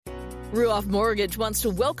Ruoff Mortgage wants to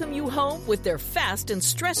welcome you home with their fast and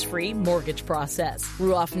stress-free mortgage process.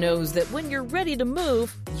 Ruoff knows that when you're ready to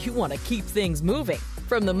move, you want to keep things moving.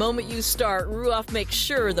 From the moment you start, Ruoff makes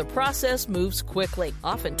sure the process moves quickly,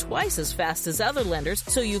 often twice as fast as other lenders,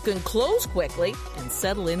 so you can close quickly and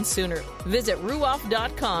settle in sooner. Visit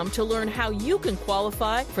ruoff.com to learn how you can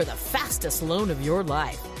qualify for the fastest loan of your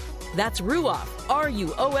life. That's Ruoff,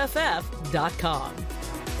 RUOFF.com.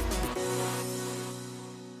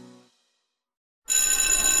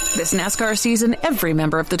 This NASCAR season, every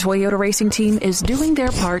member of the Toyota racing team is doing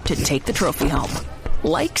their part to take the trophy home.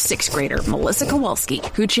 Like sixth grader Melissa Kowalski,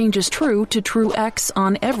 who changes true to True X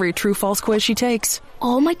on every true-false quiz she takes.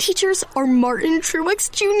 All my teachers are Martin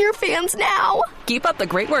Truex Jr. fans now. Keep up the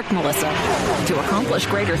great work, Melissa. To accomplish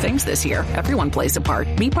greater things this year, everyone plays a part.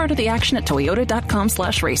 Be part of the action at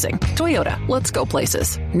toyota.com/racing. Toyota, let's go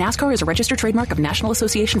places. NASCAR is a registered trademark of National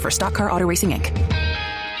Association for Stock Car Auto Racing, Inc.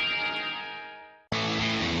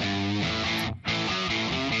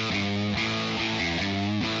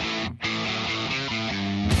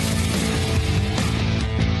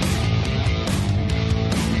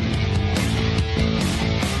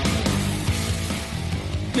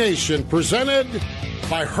 Nation, presented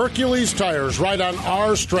by Hercules Tires, right on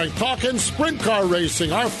our strength. Talking sprint car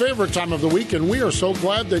racing, our favorite time of the week, and we are so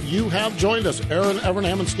glad that you have joined us. Aaron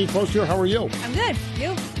Evernham and Steve Post here. How are you? I'm good.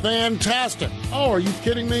 You? Fantastic. Oh, are you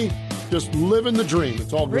kidding me? Just living the dream.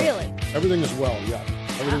 It's all good. Really? Everything is well, yeah.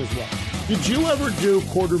 Everything is well. Did you ever do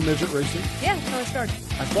quarter midget racing? Yeah, that's how I started.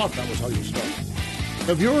 I thought that was how you started.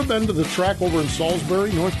 Have you ever been to the track over in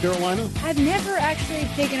Salisbury, North Carolina? I've never actually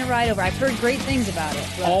taken a ride over. I've heard great things about it.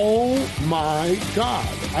 But... Oh, my God.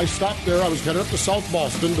 I stopped there. I was headed up to South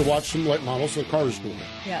Boston to watch some late models at Cars School.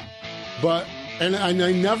 Yeah. And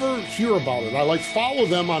I never hear about it. I follow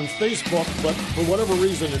them on Facebook, but for whatever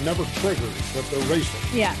reason, it never triggers that they're racing.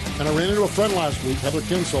 Yeah. And I ran into a friend last week, Heather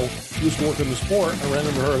Kinsel, who used to work in the sport. I ran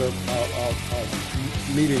into her at a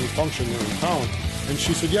meeting function there in town. And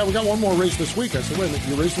she said, yeah, we got one more race this week. I said, wait a minute,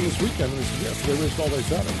 you're racing this weekend? And I said, yes, they raced all day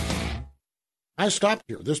Saturday. I stopped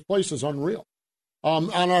here. This place is unreal.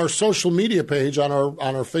 On our social media page, on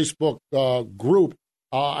our Facebook group,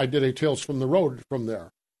 I did a Tales from the Road from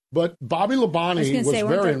there. But Bobby Labonte was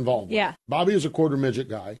very involved. Yeah. Bobby is a quarter midget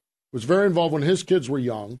guy, was very involved when his kids were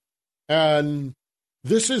young. And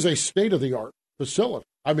this is a state-of-the-art facility.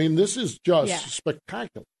 I mean, this is just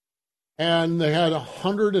spectacular. And they had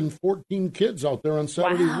 114 kids out there on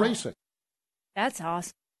Saturday racing. That's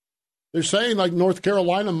awesome. They're saying North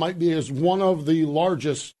Carolina might be as one of the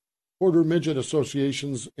largest quarter midget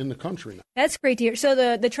associations in the country now. That's great to hear. So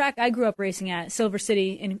the track I grew up racing at, Silver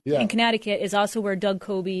City in Connecticut, is also where Doug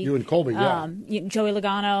Colby, you and Colby, Joey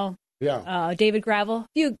Logano, David Gravel, a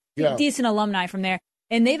few decent alumni from there.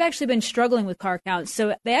 And they've actually been struggling with car counts.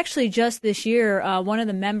 So they actually just this year, one of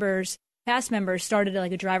the past members started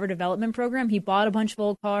a driver development program. He bought a bunch of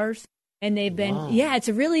old cars, and they've been, it's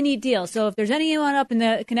a really neat deal. So if there's anyone up in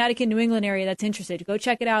the Connecticut, New England area that's interested, go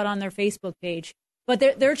check it out on their Facebook page.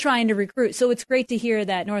 But they're trying to recruit. So it's great to hear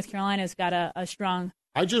that North Carolina's got a strong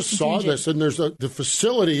I just saw this, and the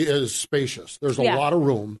facility is spacious. There's a lot of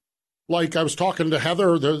room. Like I was talking to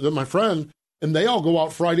Heather, my friend, and they all go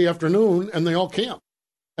out Friday afternoon, and they all camp.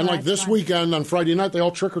 And this weekend on Friday night, they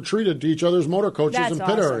all trick-or-treated to each other's motor coaches in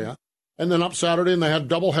pit area. And then up Saturday, and they had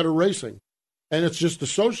doubleheader racing. And it's just a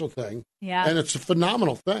social thing. Yeah. And it's a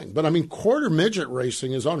phenomenal thing. But, I mean, quarter midget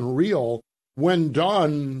racing is unreal when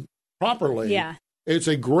done properly. Yeah. It's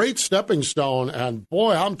a great stepping stone. And,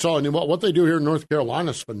 boy, I'm telling you what they do here in North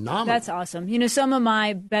Carolina is phenomenal. That's awesome. You know, some of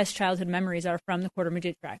my best childhood memories are from the quarter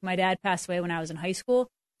midget track. My dad passed away when I was in high school.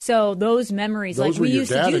 So those memories, we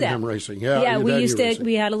used to do that. Him racing.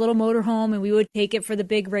 We had a little motor home, and we would take it for the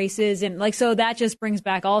big races, and so that just brings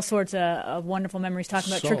back all sorts of wonderful memories.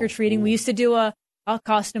 Talking about trick or treating, cool. We used to do a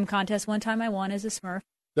costume contest. One time, I won as a Smurf.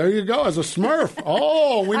 There you go, as a Smurf.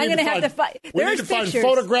 Oh, we need to find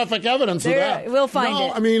photographic evidence of that. We'll find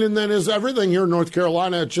it. I mean, and then is everything here in North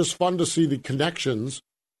Carolina. It's just fun to see the connections.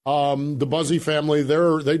 The Buzzy family,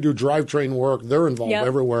 they do drivetrain work. They're involved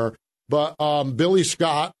everywhere. But Billy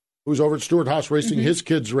Scott, who's over at Stewart Haas Racing, his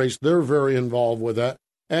kids race. They're very involved with that.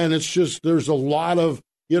 And it's just, there's a lot of,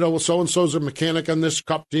 so-and-so's a mechanic on this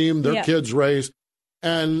cup team. Their kids race.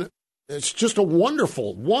 And it's just a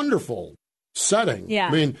wonderful, wonderful setting. Yeah.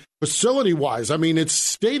 I mean, facility-wise, it's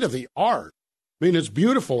state-of-the-art. I mean, it's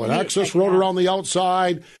beautiful. An access road around the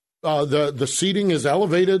outside. The seating is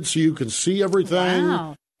elevated so you can see everything.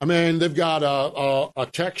 Wow. I mean, they've got a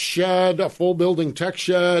tech shed, a full building tech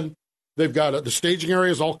shed. They've got the staging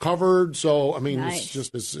area is all covered. So,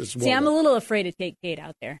 it's See, I'm a little afraid to take Kate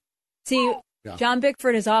out there. See, Yeah. John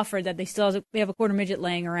Bickford has offered that they have a quarter midget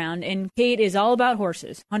laying around, and Kate is all about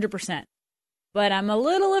horses, 100%. But I'm a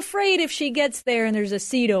little afraid if she gets there and there's a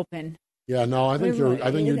seat open. Yeah, no, I think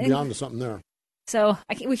you'd be on to something there. So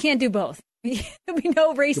we can't do both. We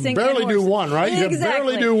know racing. You can barely do one, right? Exactly. You can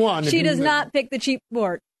barely do one. She does not pick the cheap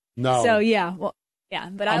sport. No. So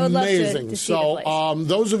but I would love to see the place.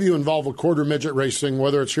 Those of you involved with quarter midget racing,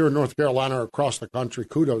 whether it's here in North Carolina or across the country,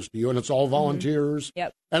 kudos to you. And it's all volunteers. Mm-hmm.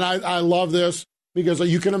 Yep. And I love this because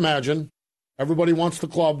you can imagine everybody wants the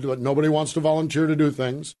club, but nobody wants to volunteer to do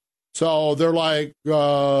things. So they're like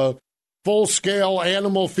full-scale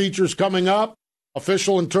animal features coming up,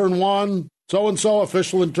 official in turn 1, so-and-so,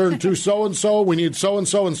 official in turn 2, so-and-so. We need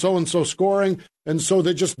so-and-so and so-and-so scoring. And so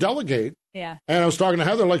they just delegate. Yeah. And I was talking to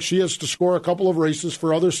Heather, like she has to score a couple of races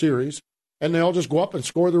for other series, and they all just go up and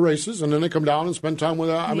score the races, and then they come down and spend time with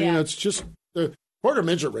it. I mean, it's just the quarter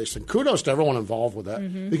midget racing. Kudos to everyone involved with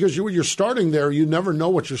that, because you're starting there. You never know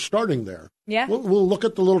what you're starting there. Yeah. We'll look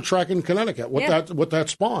at the little track in Connecticut, what that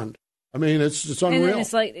spawned. I mean, it's unreal. And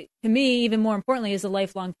it's like, to me, even more importantly, is a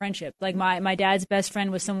lifelong friendship. Like my dad's best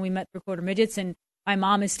friend was someone we met through quarter midgets, and my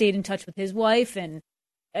mom has stayed in touch with his wife, and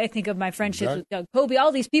I think of my friendships with Doug Kobe,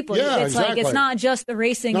 all these people. Yeah, it's like it's not just the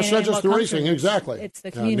racing. It's not just the racing, exactly. It's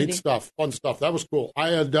the community. Neat stuff, fun stuff. That was cool. I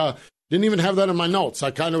had didn't even have that in my notes.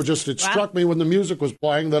 I kind of struck me when the music was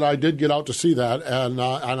playing that I did get out to see that, and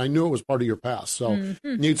I knew it was part of your past. So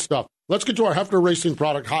neat stuff. Let's get to our Hefner Racing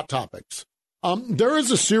product hot topics. There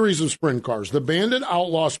is a series of sprint cars, the Bandit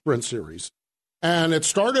Outlaw Sprint Series, and it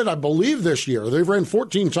started, I believe, this year. They've ran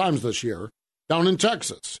 14 times this year down in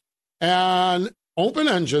Texas, and open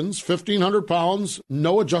engines, 1,500 pounds,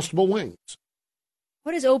 no adjustable wings.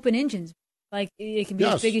 What is open engines? Like, it can be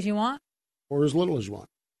as big as you want? Or as little as you want.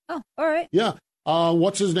 Oh, all right. Yeah.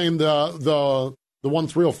 What's his name? The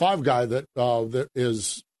 1305 guy that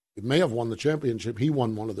may have won the championship. He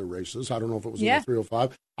won one of the races. I don't know if it was in the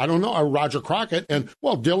 305. I don't know. Roger Crockett. And,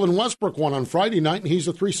 Dylan Westbrook won on Friday night, and he's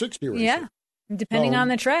a 360 racer. Yeah, depending on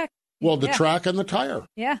the track. Well, the track and the tire.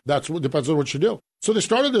 Yeah. That's what depends on what you do. So they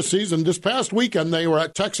started this season. This past weekend, they were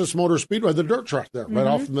at Texas Motor Speedway, the dirt track there, right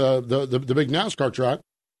off the big NASCAR track.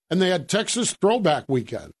 And they had Texas Throwback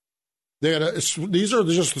Weekend. They had these are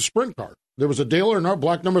just the sprint car. There was a Dale Earnhardt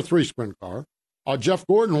black number 3 sprint car. Jeff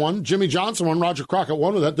Gordon won. Jimmy Johnson won. Roger Crockett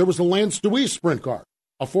won with that. There was the Lance Dewey sprint car,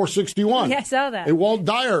 a 461. Yeah, I saw that. A Walt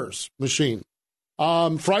Dyer's machine.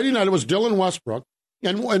 Friday night, it was Dylan Westbrook.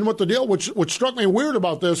 And what the deal, which struck me weird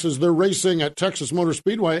about this, is they're racing at Texas Motor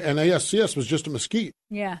Speedway, and ASCS was just at Mesquite.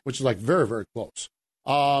 Yeah. Which is like very, very close.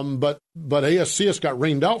 But ASCS got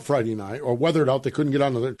rained out Friday night, or weathered out. They couldn't get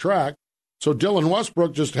onto the track. So Dylan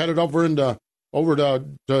Westbrook just headed over to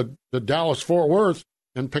Dallas-Fort Worth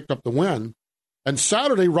and picked up the win. And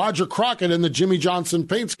Saturday, Roger Crockett in the Jimmy Johnson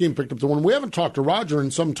paint scheme picked up the win. We haven't talked to Roger in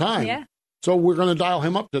some time. Yeah. So we're going to dial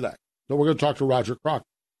him up today. So we're going to talk to Roger Crockett.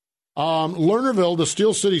 Lernerville, the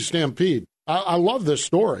Steel City Stampede. I love this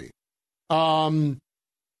story.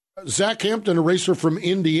 Zach Hampton, a racer from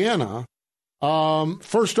Indiana,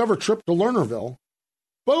 first ever trip to Lernerville.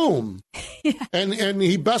 Boom. Yeah. And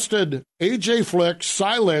he bested A.J. Flick,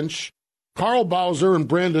 Cy Lynch, Carl Bowser, and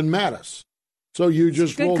Brandon Mattis. So you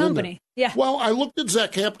just good rolled company. in there. Yeah. Well, I looked at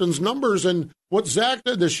Zach Hampton's numbers, and what Zach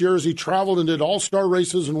did this year is he traveled and did all-star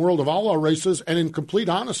races and World of Outlaw races, and in complete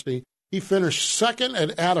honesty, he finished second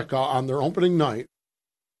at Attica on their opening night.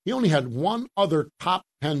 He only had one other top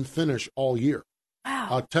 10 finish all year.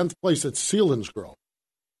 Wow. 10th place at Selinsgrove.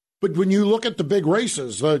 But when you look at the big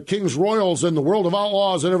races, the King's Royals and the World of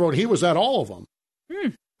Outlaws and everyone, he was at all of them.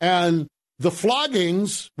 And the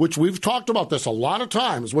floggings, which we've talked about this a lot of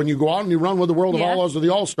times, when you go out and you run with the World of Outlaws or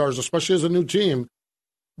the All-Stars, especially as a new team,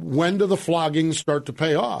 when do the floggings start to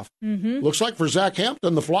pay off? Looks like for Zach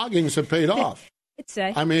Hampton, the floggings have paid off. It's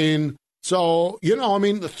say. I mean, so,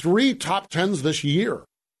 the 3 top 10s this year.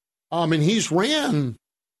 And he's ran,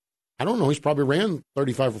 I don't know, he's probably ran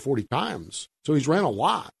 35 or 40 times. So he's ran a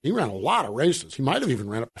lot. He ran a lot of races. He might have even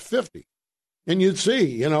ran up to 50. And you'd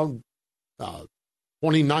see,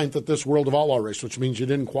 29th at this World of Outlaw race, which means you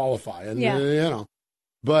didn't qualify. And,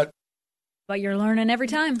 But you're learning every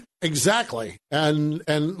time. Exactly. And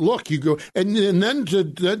look, you go, and then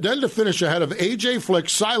to finish ahead of A.J. Flick,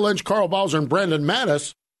 Cy Lynch, Carl Bowser, and Brandon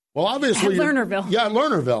Mattis. Well, obviously. At Lernerville. Yeah, at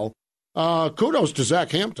Lernerville. Kudos to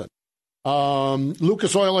Zach Hampton.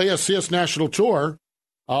 Lucas Oil ASCS National Tour.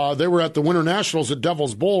 They were at the Winter Nationals at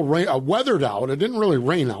Devil's Bowl, weathered out. It didn't really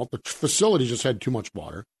rain out. The facility just had too much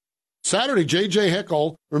water. Saturday, J.J.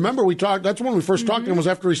 Hickle. Remember, we talked, that's when we first talked to him, was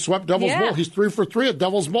after he swept Devil's Bowl. He's 3 for 3 at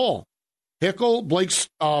Devil's Bowl. Hickle, Blake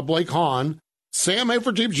Hahn, Sam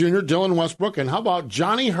Aferteep Jr., Dylan Westbrook, and how about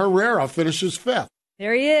Johnny Herrera finishes 5th?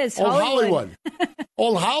 There he is, Hollywood.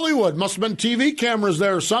 Old Hollywood. Must have been TV cameras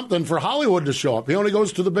there or something for Hollywood to show up. He only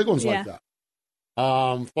goes to the big ones like that.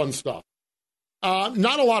 Fun stuff.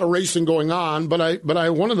 Not a lot of racing going on, but I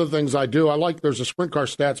one of the things I do, there's a sprint car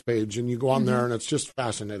stats page, and you go on there, and it's just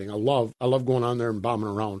fascinating. I love going on there and bombing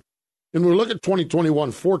around. And we look at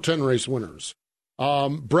 2021 410 race winners.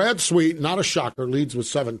 Brad Sweet, not a shocker, leads with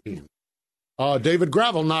 17. David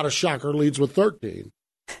Gravel, not a shocker, leads with 13.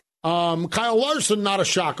 Kyle Larson, not a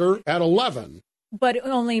shocker, at 11. But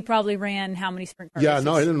only probably ran how many sprint cars? Yeah,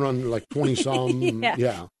 no, he didn't run like 20-some.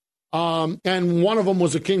 Yeah. And one of them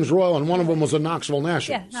was a Kings Royal, and one of them was a Knoxville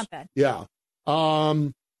Nationals. Yeah, not bad. Yeah.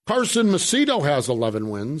 Carson Macedo has 11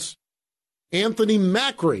 wins. Anthony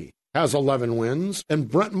Macri has 11 wins. And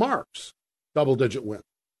Brent Marks, double-digit wins.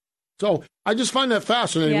 So I just find that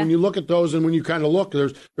fascinating when you look at those, and when you kind of look,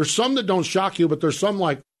 there's some that don't shock you, but there's some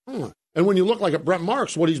like, And when you look like at Brent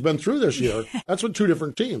Marks, what he's been through this year, that's with two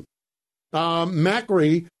different teams.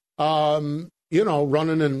 Macri,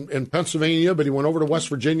 running in Pennsylvania, but he went over to West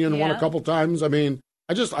Virginia and won a couple times. I mean,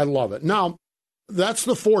 I love it. Now, that's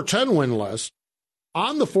the 410 win list.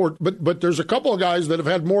 On the but there's a couple of guys that have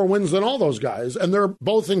had more wins than all those guys, and they're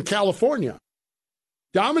both in California.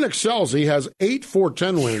 Dominic Scelzi has 8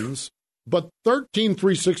 410 wins, but 13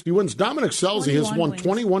 360 wins. Dominic Scelzi has won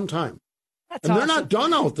 21 times. That's awesome. They're not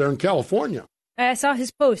done out there in California. I saw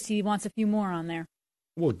his post. He wants a few more on there.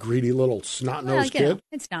 Well, greedy little snot-nosed kid.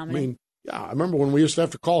 It's Dominic. I mean, I remember when we used to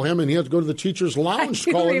have to call him, and he had to go to the teacher's lounge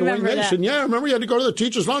to call in the Wing Nation. Yeah, I remember he had to go to the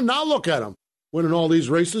teacher's lounge. Now look at him, winning all these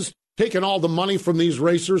races, taking all the money from these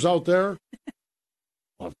racers out there.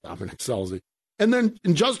 Love Dominic Scelzi. And then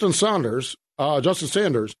Justin Sanders, 4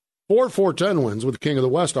 410 wins with the King of the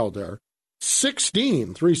West out there.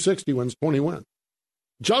 16 360 wins, 20 wins.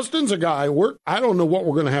 Justin's a guy, I don't know what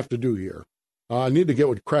we're going to have to do here. I need to get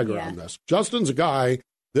with Kreger on this. Justin's a guy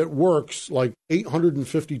that works like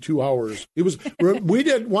 852 hours.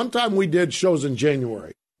 One time we did shows in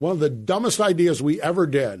January. One of the dumbest ideas we ever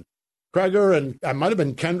did. Kreger and I might have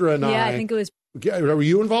been Kendra and I. Yeah, I think it was. Were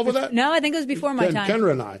you involved with that? No, I think it was before my time.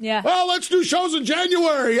 Kendra and I. Yeah. Well, let's do shows in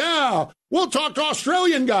January. Yeah. We'll talk to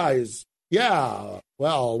Australian guys. Yeah.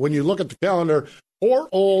 Well, when you look at the calendar, poor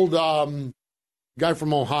old guy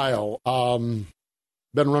from Ohio,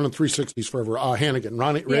 been running 360s forever. Hannigan,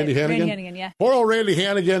 Randy Hannigan. Randy Hannigan, yeah. Poor old Randy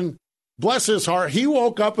Hannigan, bless his heart. He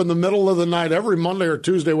woke up in the middle of the night every Monday or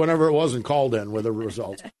Tuesday, whenever it was, and called in with the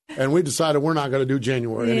results. And we decided we're not going to do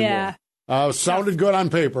January anymore. Sounded good on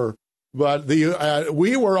paper, but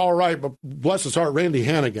we were all right. But bless his heart, Randy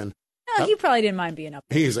Hannigan. He probably didn't mind being up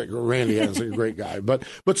there. Randy is a great guy. But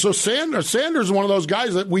so Sanders is one of those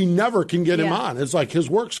guys that we never can get him on. It's like his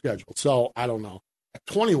work schedule. So I don't know.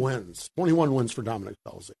 21 wins for Dominic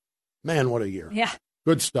Scelzi. Man, what a year. Yeah.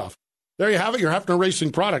 Good stuff. There you have it, your Hefner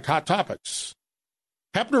Racing product, Hot Topics.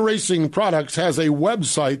 Hefner Racing Products has a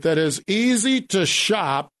website that is easy to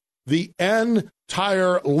shop the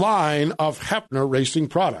entire line of Hefner Racing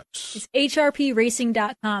products. It's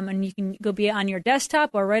hrpracing.com, and you can go be on your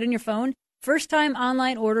desktop or right on your phone. First-time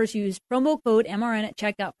online orders use promo code MRN at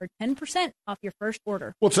checkout for 10% off your first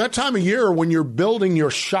order. Well, it's that time of year when you're building your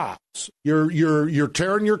shops. You're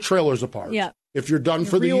tearing your trailers apart. Yeah. If you're done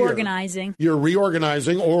for the year. You're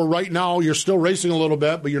reorganizing, or right now you're still racing a little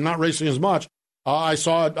bit, but you're not racing as much. I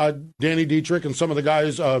saw Danny Dietrich and some of the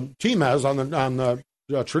guys, Team has on the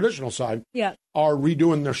traditional side, are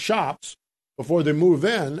redoing their shops before they move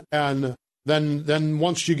in, and then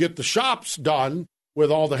once you get the shops done with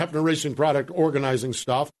all the Hefner Racing product organizing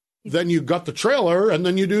stuff, then you got the trailer, and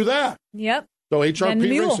then you do that. Yep. So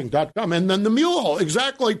hrpracing.com. And then the mule,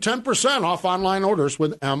 exactly 10% off online orders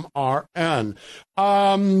with MRN.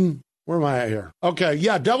 Where am I at here? Okay,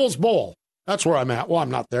 Devil's Bowl. That's where I'm at. Well, I'm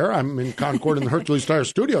not there. I'm in Concord in the Hercules Tire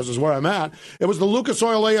Studios is where I'm at. It was the Lucas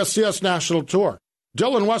Oil ASCS National Tour.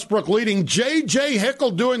 Dylan Westbrook leading, J.J.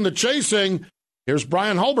 Hickle doing the chasing. Here's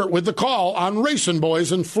Brian Hulbert with the call on Racing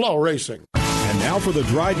Boys and Flow Racing. And now for the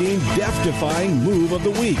Dryden death-defying move of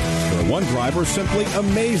the week, where one driver simply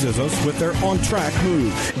amazes us with their on-track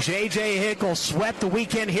move. J.J. Hickle swept the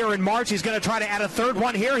weekend here in March. He's going to try to add a third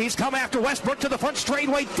one here. He's come after Westbrook to the front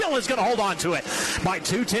straightaway. Dylan's going to hold on to it by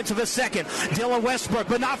 0.2 of a second. Dylan Westbrook,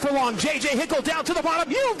 but not for long. J.J. Hickle down to the bottom.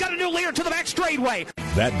 You've got a new leader to the back straightaway.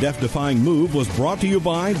 That death-defying move was brought to you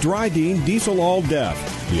by Dryden Diesel All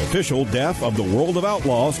Death, the official death of the world of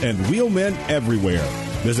outlaws and wheelmen everywhere.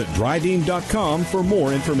 Visit Dryden.com for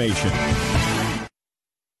more information.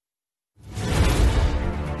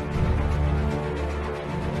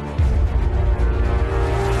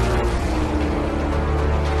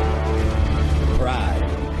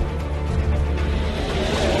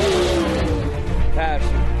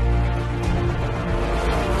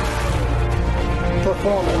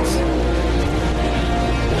 performance.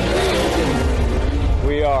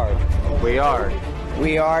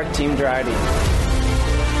 We are Team Dryden.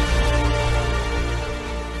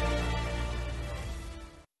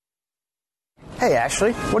 Hey,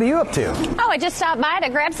 Ashley, what are you up to? Oh, I just stopped by to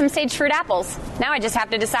grab some sage fruit apples. Now I just have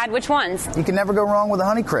to decide which ones. You can never go wrong with a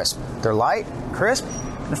Honeycrisp. They're light, crisp,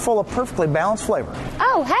 and full of perfectly balanced flavor.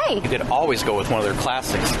 Oh, hey! You could always go with one of their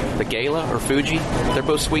classics, the Gala or Fuji. They're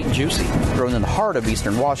both sweet and juicy. Grown in the heart of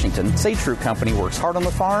Eastern Washington, Sage Fruit Company works hard on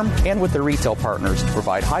the farm and with their retail partners to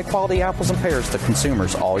provide high-quality apples and pears to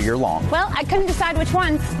consumers all year long. Well, I couldn't decide which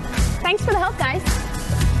ones. Thanks for the help, guys.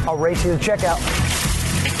 I'll race you to checkout.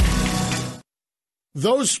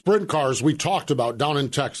 Those sprint cars we talked about down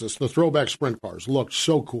in Texas, the throwback sprint cars, looked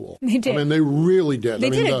so cool. They did. I mean, they really did. They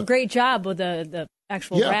did a great job with the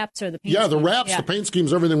actual wraps or the paint schemes. The wraps, the paint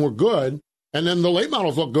schemes, everything were good. And then the late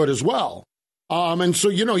models looked good as well. And so,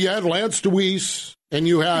 you had Lance DeWeese, and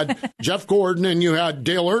you had Jeff Gordon, and you had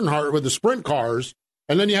Dale Earnhardt with the sprint cars.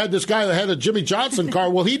 And then you had this guy that had a Jimmy Johnson car.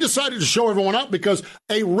 Well, he decided to show everyone up because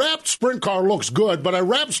a wrapped sprint car looks good, but a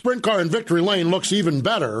wrapped sprint car in Victory Lane looks even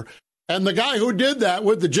better. And the guy who did that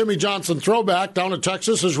with the Jimmy Johnson throwback down in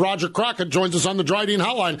Texas is Roger Crockett, joins us on the Dryden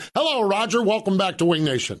Hotline. Hello, Roger. Welcome back to Wing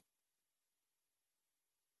Nation.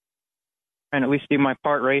 And at least do my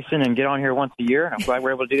part racing and get on here once a year. And I'm glad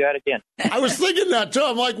we're able to do that again. I was thinking that, too.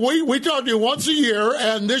 I'm like, we talked to you once a year,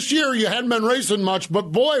 and this year you hadn't been racing much.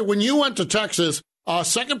 But, boy, when you went to Texas,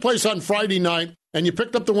 second place on Friday night, and you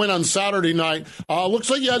picked up the win on Saturday night, looks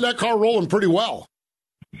like you had that car rolling pretty well.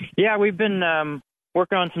 Yeah, we've been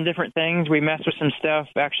working on some different things. We messed with some stuff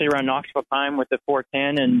actually around Knoxville time with the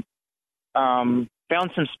 410 and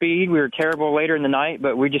found some speed. We were terrible later in the night,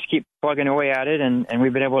 but we just keep plugging away at it, and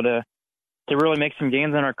we've been able to really make some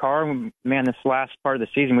gains on our car. Man, this last part of the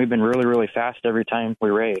season, we've been really, really fast every time we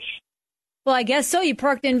race. Well, I guess so. You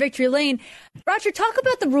parked in Victory Lane. Roger, talk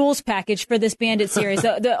about the rules package for this Bandit series,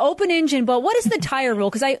 the open engine, but what is the tire rule?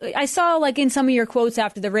 Because I saw, like, in some of your quotes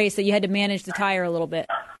after the race that you had to manage the tire a little bit.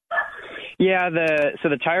 Yeah, so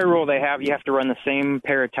the tire rule they have, you have to run the same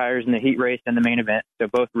pair of tires in the heat race and the main event, so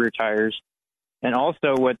both rear tires. And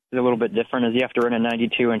also what's a little bit different is you have to run a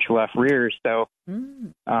 92-inch left rear. So,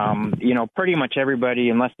 pretty much everybody,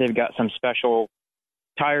 unless they've got some special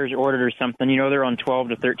tires ordered or something, they're on 12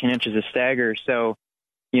 to 13 inches of stagger. So,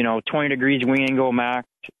 20 degrees wing angle max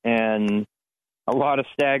and a lot of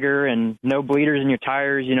stagger and no bleeders in your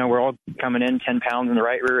tires. We're all coming in 10 pounds in the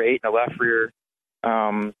right rear, 8 in the left rear.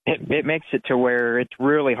 It makes it to where it's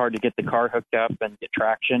really hard to get the car hooked up and get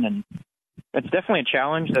traction, and it's definitely a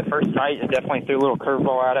challenge. The first night it definitely threw a little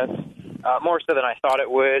curveball at us, more so than I thought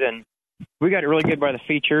it would, and we got it really good by the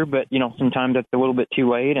feature, but sometimes it's a little bit too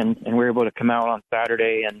late, and we were able to come out on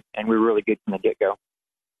Saturday, and we were really good from the get-go.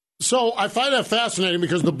 So I find that fascinating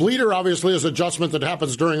because the bleeder obviously is an adjustment that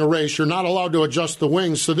happens during a race. You're not allowed to adjust the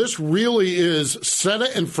wings, so this really is set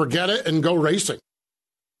it and forget it and go racing.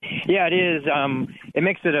 Yeah, it is. It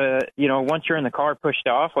makes it once you're in the car pushed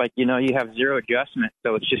off, you have zero adjustment.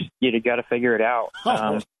 So it's just, you got to figure it out.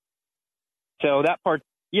 So that part,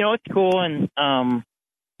 it's cool. And,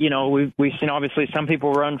 we've seen obviously some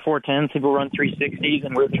people run 410s, people run 360s,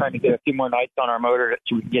 and we're trying to get a few more nights on our motor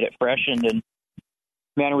so we can get it freshened. And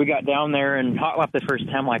man, we got down there and hot lap the first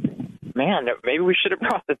time, man, maybe we should have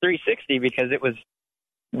brought the 360 because it was,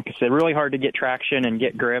 like I said, really hard to get traction and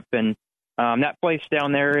get grip. And, that place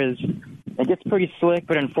down there it gets pretty slick,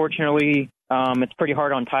 but unfortunately, it's pretty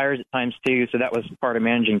hard on tires at times too. So that was part of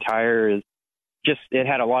managing tire it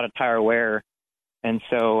had a lot of tire wear. And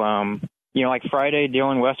so, like Friday,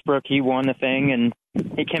 Dylan Westbrook, he won the thing and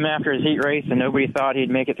he came after his heat race and nobody thought he'd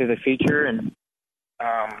make it through the feature. And,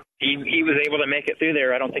 he was able to make it through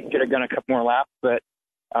there. I don't think he could have done a couple more laps, but,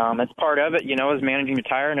 it's part of it, is managing the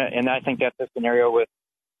tire. And I think that's the scenario with,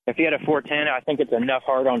 if he had a 410, I think it's enough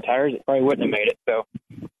hard on tires, it probably wouldn't have made it. So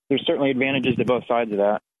there's certainly advantages to both sides of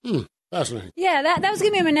that. Fascinating. Yeah, that was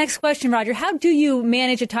going to be my next question, Roger. How do you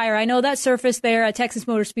manage a tire? I know that surface there at Texas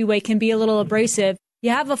Motor Speedway can be a little abrasive. You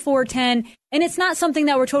have a 410, and it's not something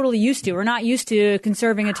that we're totally used to. We're not used to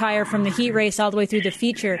conserving a tire from the heat race all the way through the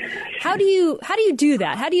feature. How do you do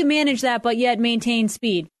that? How do you manage that but yet maintain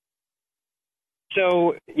speed?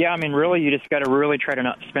 So, really, you just got to really try to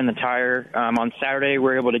not spin the tire. On Saturday, we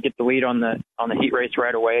were able to get the lead on the heat race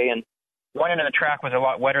right away, and one end of the track was a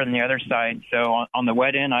lot wetter than the other side. So on the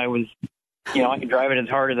wet end, I was, I could drive it as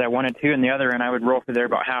hard as I wanted to, and the other end, I would roll through there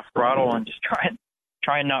about half throttle and just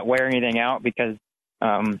try and not wear anything out because,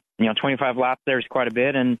 25 laps there is quite a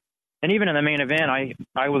bit, and even in the main event,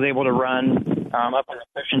 I was able to run up in the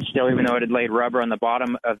cushion still, even though it had laid rubber on the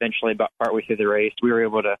bottom. Eventually, about partway through the race, we were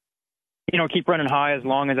able to keep running high as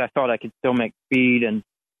long as I thought I could still make speed and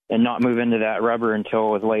not move into that rubber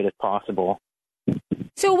until as late as possible.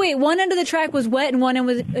 So wait, one end of the track was wet and one end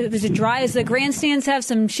was it dry? Does the grandstands have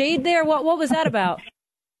some shade there? What was that about?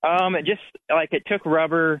 It took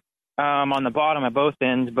rubber on the bottom of both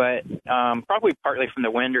ends, but probably partly from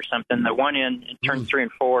the wind or something. The one end in turns 3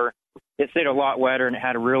 and 4, it stayed a lot wetter and it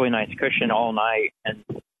had a really nice cushion all night. And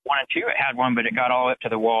 1 and 2, it had one, but it got all up to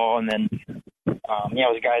the wall. And then,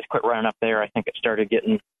 as guys quit running up there, I think it started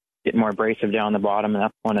getting more abrasive down the bottom, and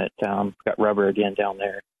that's when it got rubber again down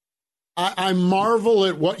there. I marvel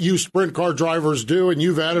at what you sprint car drivers do, and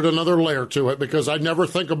you've added another layer to it, because I never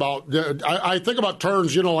think about I think about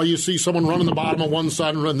turns, you see someone running the bottom of one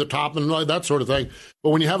side and the top and that sort of thing. But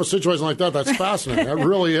when you have a situation like that, that's fascinating. It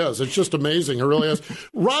really is. It's just amazing. It really is.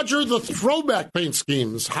 Roger, the throwback paint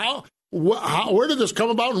schemes, where did this come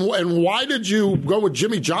about, and why did you go with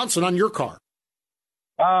Jimmy Johnson on your car?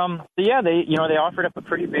 They offered up a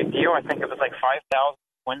pretty big deal. I think it was like $5,000 to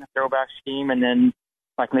win the throwback scheme, and then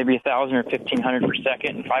like maybe $1,000 or $1,500 for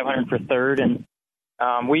second and $500 for third. And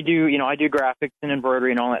we do, I do graphics and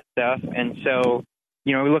embroidery and all that stuff. And so,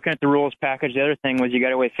 looking at the rules package, the other thing was you got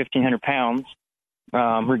to weigh 1,500 pounds,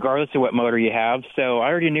 regardless of what motor you have. So I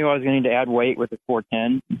already knew I was going to need to add weight with the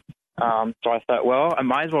 410. So I thought, well, I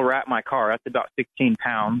might as well wrap my car. That's about 16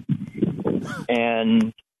 pounds.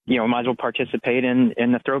 And, might as well participate in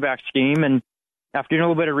the throwback scheme. And after doing a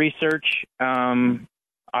little bit of research,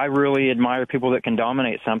 I really admire people that can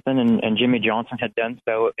dominate something, and Jimmy Johnson had done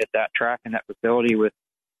so at that track and that facility with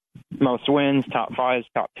most wins, top 5s,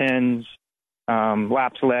 top 10s,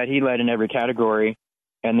 laps led. He led in every category.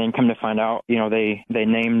 And then come to find out, they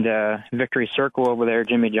named Victory Circle over there,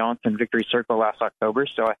 Jimmy Johnson Victory Circle last October.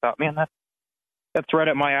 So I thought, man, that's right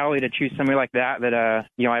up my alley to choose somebody like that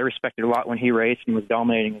I respected a lot when he raced and was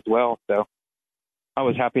dominating as well. So I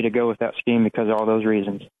was happy to go with that scheme because of all those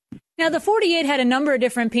reasons. Now, the 48 had a number of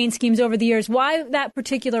different paint schemes over the years. Why that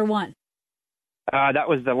particular one? That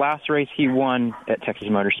was the last race he won at Texas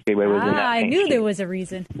Motor Speedway. Was in that I knew scheme. there was a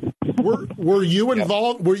reason. Were you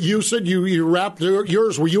involved? You said you wrapped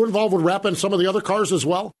yours. Were you involved with wrapping some of the other cars as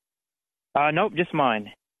well? Nope, just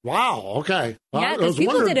mine. Wow. Okay. Yeah, because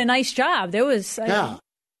people did a nice job. There was there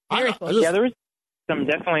was some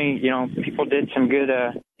definitely. People did some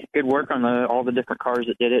good work on all the different cars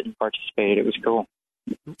that did it and participated. It was cool.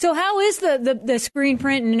 So how is the screen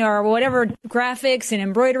print or whatever graphics and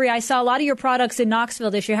embroidery? I saw a lot of your products in Knoxville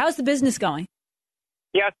this year. How's the business going?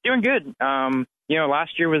 Yeah, it's doing good.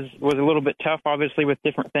 Last year was a little bit tough, obviously, with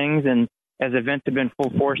different things. And as events have been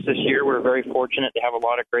full force this year, we're very fortunate to have a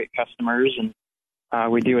lot of great customers.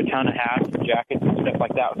 And we do a ton of hats and jackets and stuff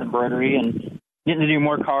like that with embroidery. And getting to do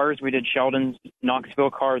more cars. We did Sheldon's Knoxville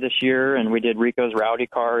car this year, and we did Rico's Rowdy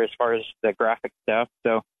car as far as the graphic stuff.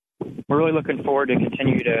 So we're really looking forward to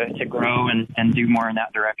continue to grow and do more in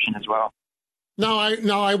that direction as well. Now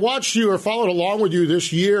I watched you or followed along with you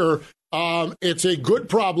this year. It's a good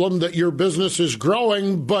problem that your business is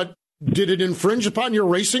growing, but did it infringe upon your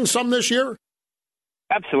racing some this year?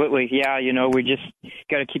 Absolutely. Yeah. We just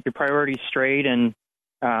got to keep your priorities straight, and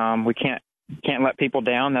we can't let people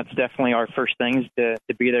down. That's definitely our first thing, is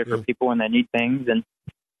to be there for people when they need things. And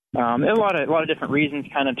a lot of different reasons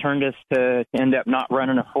kind of turned us to end up not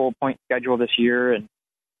running a full point schedule this year. And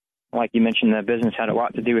like you mentioned, the business had a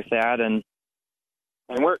lot to do with that. And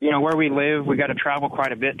where we live, we got to travel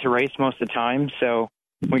quite a bit to race most of the time. So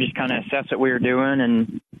we just kind of assessed what we were doing,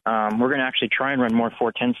 and we're going to actually try and run more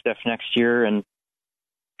 410 stuff next year and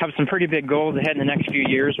have some pretty big goals ahead in the next few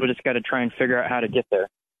years. We just got to try and figure out how to get there.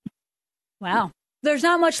 Wow. There's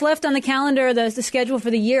not much left on the calendar, the schedule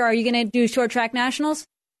for the year. Are you going to do short track nationals?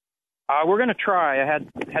 We're going to try. I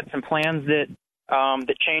had some plans that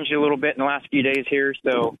changed a little bit in the last few days here.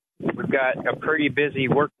 So we've got a pretty busy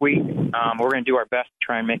work week. We're going to do our best to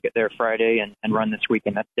try and make it there Friday and run this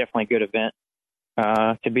weekend. That's definitely a good event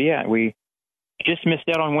to be at. We just missed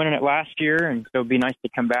out on winning it last year, and so it'd be nice to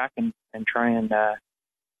come back and try and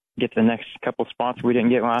get the next couple spots we didn't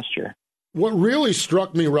get last year. What really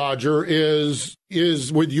struck me, Roger, is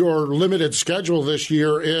with your limited schedule this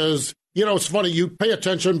year is, it's funny, you pay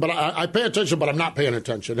attention, but I pay attention, but I'm not paying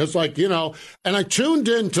attention. It's like, and I tuned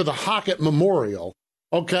in to the Crockett Memorial,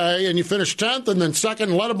 okay, and you finished 10th and then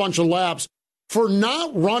second, led a bunch of laps. For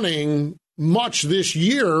not running much this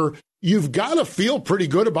year, you've got to feel pretty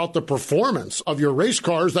good about the performance of your race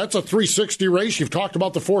cars. That's a 360 race. You've talked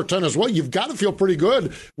about the 410 as well. You've got to feel pretty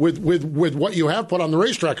good with what you have put on the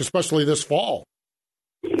racetrack, especially this fall.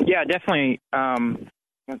 Yeah, definitely.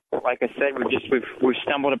 Like I said, we've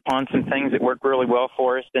stumbled upon some things that work really well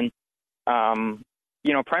for us, and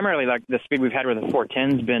primarily like the speed we've had with the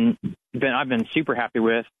 410's been I've been super happy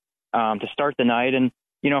with to start the night. And,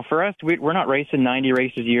 for us, we're not racing 90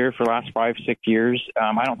 races a year for the last 5-6 years.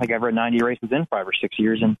 I don't think I've run 90 races in 5 or 6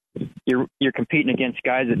 years. And you're competing against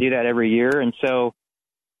guys that do that every year. And so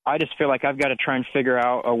I just feel like I've got to try and figure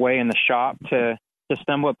out a way in the shop to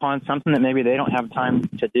stumble upon something that maybe they don't have time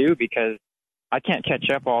to do, because I can't catch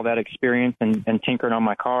up all that experience and tinkering on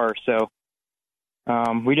my car. So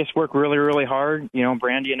we just work really, really hard.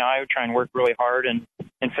 Brandy and I try and work really hard and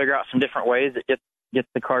figure out some different ways that gets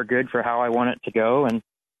the car good for how I want it to go. And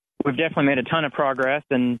we've definitely made a ton of progress,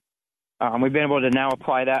 and we've been able to now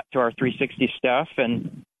apply that to our 360 stuff.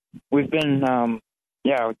 And we've been,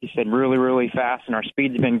 like you said, really, really fast, and our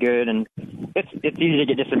speed's been good. And it's easy to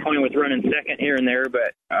get disappointed with running second here and there,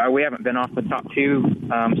 but we haven't been off the top 2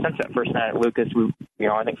 since that first night at Lucas.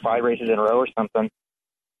 I think 5 races in a row or something.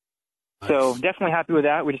 Nice. So definitely happy with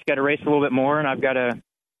that. We just got to race a little bit more, and I've got to,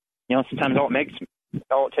 sometimes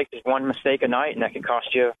all it takes is one mistake a night, and that can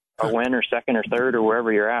cost you a win or second or third or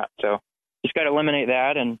wherever you're at. So just got to eliminate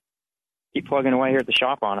that and keep plugging away here at the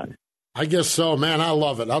shop on it. I guess so, man. I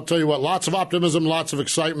love it. I'll tell you what, lots of optimism, lots of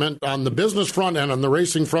excitement on the business front and on the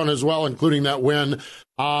racing front as well, including that win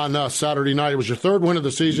on Saturday night. It was your 3rd win of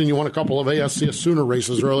the season. You won a couple of ASCS Sooner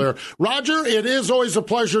races earlier. Roger, it is always a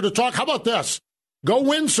pleasure to talk. How about this? Go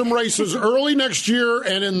win some races early next year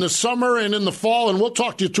and in the summer and in the fall, and we'll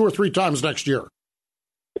talk to you 2 or 3 times next year.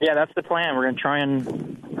 Yeah, that's the plan. We're going to try and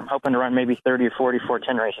I'm hoping to run maybe 30 or 40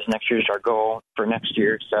 410 races next year is our goal for next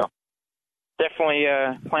year. So definitely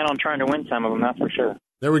plan on trying to win some of them, that's for sure.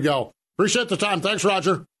 There we go. Appreciate the time. Thanks,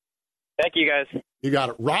 Roger. Thank you, guys. You got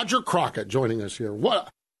it. Roger Crockett joining us here. What?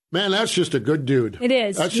 Man, that's just a good dude. It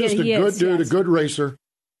is. That's just a good dude, yes. A good racer.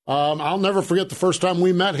 I'll never forget the first time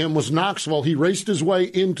we met him was Knoxville. He raced his way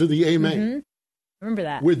into the A-Main. Mm-hmm. Remember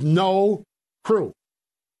that. With no crew.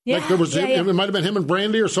 Yeah, like there was, it might have been him and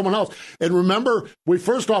Brandy or someone else. And remember, we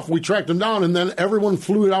tracked him down, and then everyone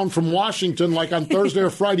flew down from Washington like on Thursday or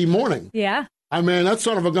Friday morning. Yeah. I mean, that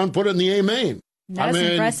son of a gun put it in the A-Main. That's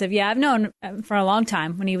impressive. Yeah, I've known for a long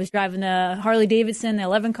time when he was driving the Harley-Davidson, the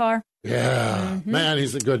 11 car. Yeah, man,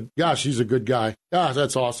 he's a good guy. Gosh,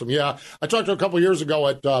 that's awesome. Yeah, I talked to him a couple of years ago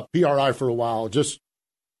at PRI for a while. Just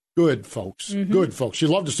good folks, good folks. You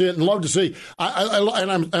love to see it and love to see.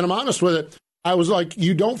 I'm honest with it. I was like,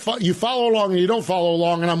 you follow along and you don't follow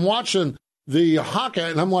along, and I'm watching the hockey,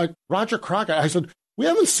 and I'm like, Roger Crockett. I said, we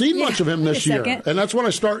haven't seen much of him this year. And that's when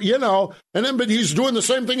I start, but he's doing the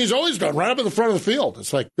same thing he's always done, right up in the front of the field.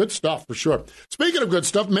 It's like good stuff for sure. Speaking of good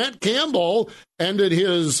stuff, Matt Campbell ended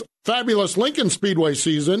his fabulous Lincoln Speedway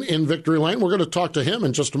season in Victory Lane. We're going to talk to him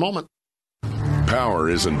in just a moment. Power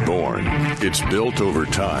isn't born, it's built over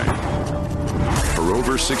time. For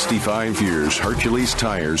over 65 years, Hercules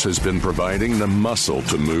Tires has been providing the muscle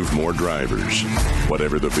to move more drivers.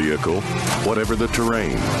 Whatever the vehicle, whatever the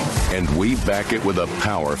terrain, and we back it with a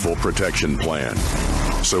powerful protection plan.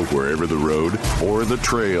 So wherever the road or the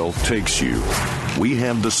trail takes you, we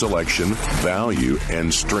have the selection, value,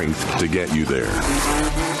 and strength to get you there.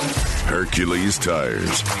 Hercules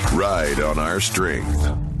Tires. Ride on our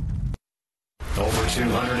strength. Over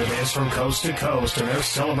 200 events from coast to coast, and they're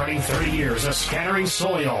celebrating 30 years of Scattering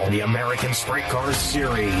Soil, the American Sprint Car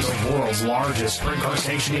Series, the world's largest sprint car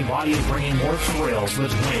sanctioning body, is bringing more thrills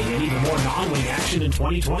with wing and even more non-wing action in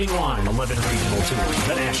 2021. 11 regional tours,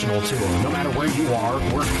 the national tour. No matter where you are,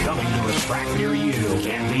 we're coming to a track near you.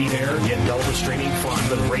 Can't be there? Get double streaming fun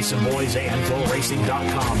with Racing Boys and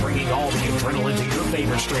FlowRacing.com, bringing all the adrenaline to your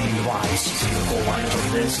favorite streaming device. See the full lineup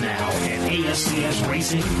of this now at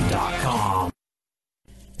ASCSRacing.com.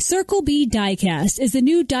 Circle B Diecast is the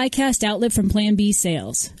new diecast outlet from Plan B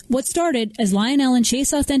Sales. What started as Lionel and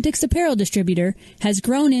Chase Authentics apparel distributor has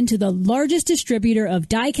grown into the largest distributor of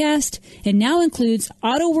diecast and now includes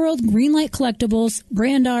Auto World Greenlight Collectibles,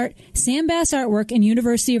 Brand Art, Sam Bass Artwork, and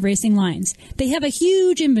University of Racing lines. They have a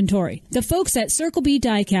huge inventory. The folks at Circle B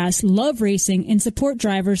Diecast love racing and support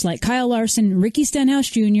drivers like Kyle Larson, Ricky Stenhouse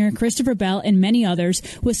Jr., Christopher Bell, and many others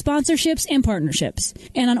with sponsorships and partnerships.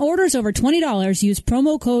 And on orders over $20, use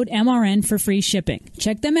promo code MRN for free shipping.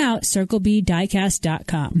 Check them out,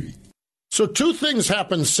 CircleBDiecast.com. So 2 things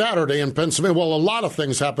happened Saturday in Pennsylvania. Well, a lot of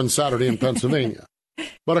things happened Saturday in Pennsylvania.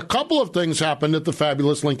 But a couple of things happened at the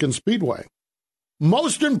fabulous Lincoln Speedway.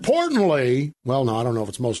 Most importantly, well, no, I don't know if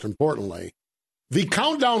it's most importantly, the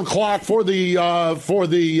countdown clock for the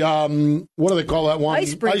what do they call that one?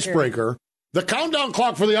 Icebreaker. The countdown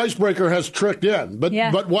clock for the icebreaker has tricked in, but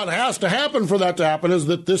what has to happen for that to happen is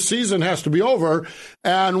that this season has to be over.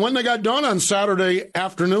 And when they got done on Saturday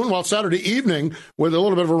evening with a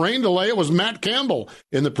little bit of a rain delay, it was Matt Campbell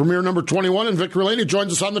in the Premier number 21 in Victory Lane. He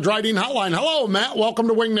joins us on the Dry Dean Hotline. Hello, Matt. Welcome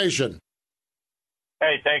to Wing Nation.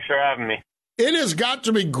 Hey, thanks for having me. It has got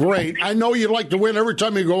to be great. I know you'd like to win every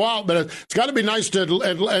time you go out, but it's got to be nice to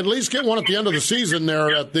at least get one at the end of the season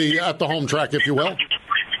there at the home track, if you will.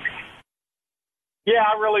 Yeah,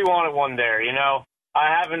 I really wanted one there.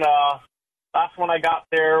 I haven't. Last one I got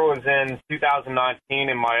there was in 2019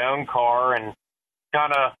 in my own car, and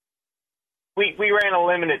kind of we ran a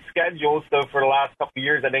limited schedule. So for the last couple of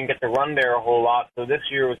years, I didn't get to run there a whole lot. So this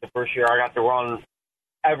year was the first year I got to run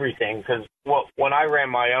everything, because when I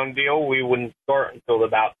ran my own deal, we wouldn't start until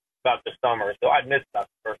about the summer. So I'd missed about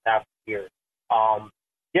the first half of the year. I'm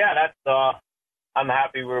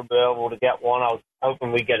happy we were able to get one. I was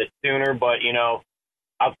hoping we'd get it sooner, but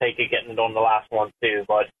I'll take it getting it on the last one too.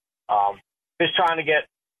 But just trying to get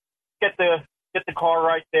the car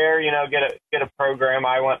right there, get a program.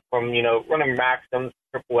 I went from running Maxims,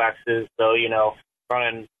 triple X's, so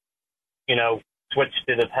running switched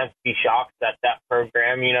to the Penske shocks at that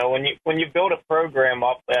program. When you build a program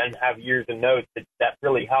up and have years of notes, that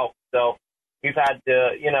really helps. So we've had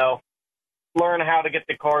to learn how to get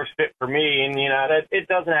the cars fit for me, and that it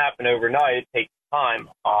doesn't happen overnight. It takes time.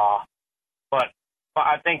 But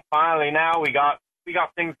I think finally now we got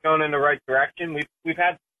things going in the right direction. We've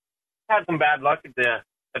had some bad luck at the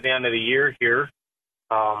end of the year here.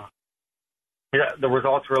 The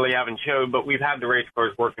results really haven't showed, but we've had the race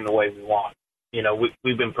cars working the way we want.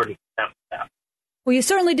 We've been pretty content with that. Well, you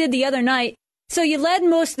certainly did the other night. So you led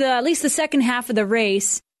at least the second half of the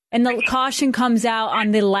race, and the caution comes out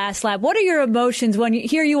on the last lap. What are your emotions when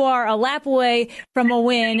here you are a lap away from a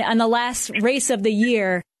win on the last race of the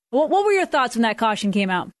year? What were your thoughts when that caution came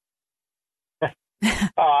out? It was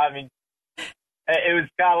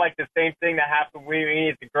kind of like the same thing that happened with me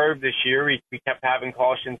at the Grove this year. We kept having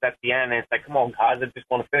cautions at the end, and it's like, come on, guys, I just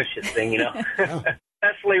want to finish this thing,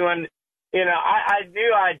 Especially when, I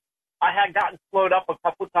knew I had gotten slowed up a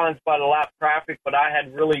couple times by the lap traffic, but I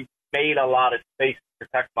had really made a lot of space to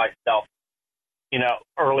protect myself,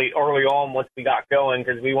 early on once we got going,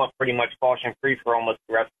 because we went pretty much caution-free for almost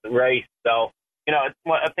the rest of the race. So, it's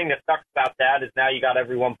a thing that sucks about that is now you got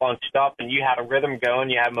everyone bunched up, and you had a rhythm going,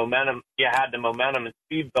 you had momentum, and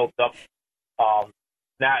speed built up.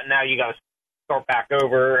 Now you got to start back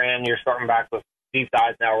over, and you're starting back with these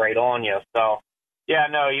guys now right on you. So,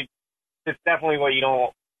 it's definitely what you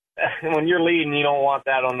don't. When you're leading, you don't want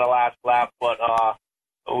that on the last lap. But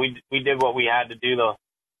we did what we had to do to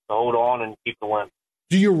hold on and keep the win.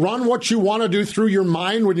 Do you run what you want to do through your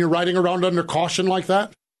mind when you're riding around under caution like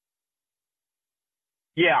that?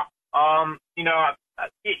 Yeah. You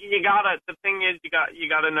gotta. The thing is, you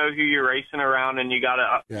gotta know who you're racing around, and you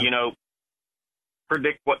gotta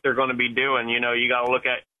predict what they're going to be doing. You gotta look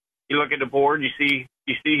at the board. You see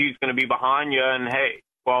who's going to be behind you, and hey,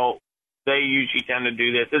 well, they usually tend to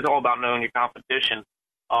do this. It's all about knowing your competition,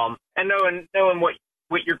 and knowing what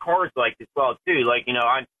your car's like as well too. Like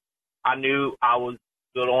I knew I was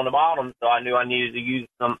good on the bottom, so I knew I needed to use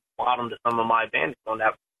some bottom to some of my advantage on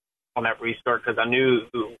that restart, because I knew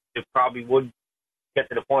it probably would get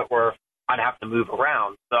to the point where I'd have to move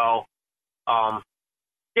around. So, I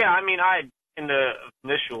in the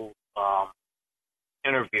initial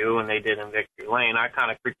interview and they did in Victory Lane, I kind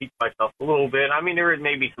of critiqued myself a little bit. There was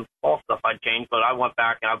maybe some small stuff I'd changed, but I went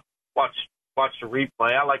back and I watched the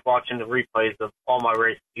replay. I like watching the replays of all my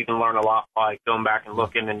races. You can learn a lot by going back and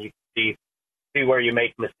looking, and you can see where you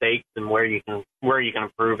make mistakes and where you can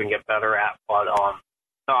improve and get better at. But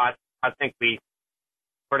so I think we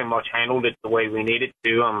pretty much handled it the way we needed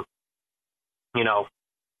to.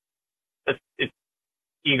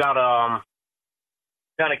 You gotta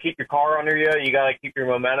keep your car under you. You gotta keep your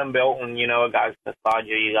momentum built, and a guy's beside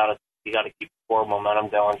you. You gotta keep the core momentum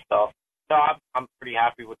going. So I'm pretty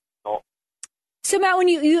happy with the result. So Matt, when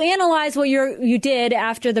you analyze what you did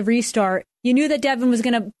after the restart, you knew that Devin was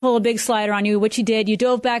going to pull a big slider on you, which he did. You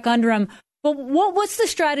dove back under him. But what's the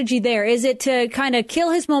strategy there? Is it to kind of kill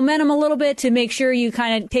his momentum a little bit, to make sure you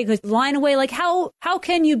kind of take his line away? Like how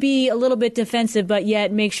can you be a little bit defensive but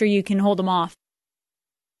yet make sure you can hold him off?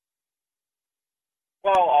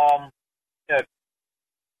 Well,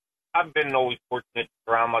 I've been always fortunate to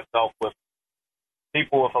surround myself with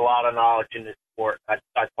people with a lot of knowledge in this sport. I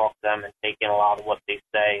talk to them and take in a lot of what they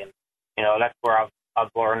say, and that's where I've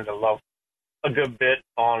learned to love a good bit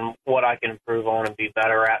on what I can improve on and be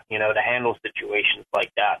better at, to handle situations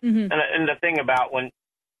like that. Mm-hmm. And the thing about when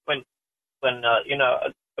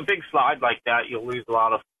a big slide like that, you'll lose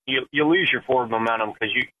you lose your forward momentum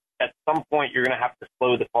because at some point you're going to have to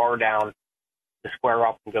slow the car down to square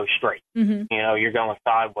up and go straight. Mm-hmm. You know, you're going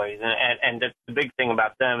sideways, and that's the big thing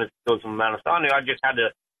about them is it goes momentum. So I knew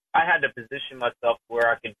I had to position myself where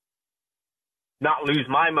I could not lose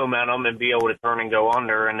my momentum and be able to turn and go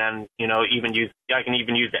under, and then I can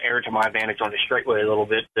even use the air to my advantage on the straightway a little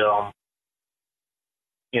bit to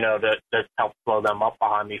to help slow them up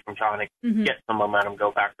behind me from trying to get some momentum,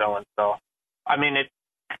 go back going. So, I mean,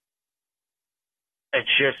 it's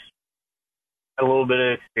just a little bit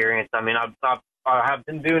of experience. I mean, I have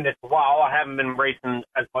been doing this a while. I haven't been racing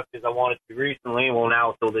as much as I wanted to recently. Well,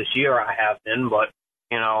 now until this year I have been, but,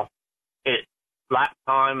 lap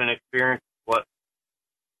time and experience what,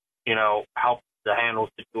 helps to handle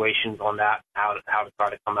situations on that, how to try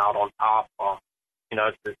to come out on top.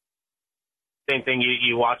 It's the same thing.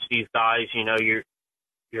 You watch these guys,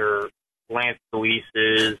 your Lance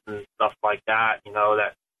Luises and stuff like that,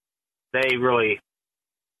 that they really,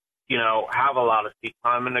 have a lot of seat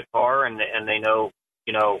time in the car and they know,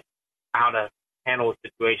 how to handle a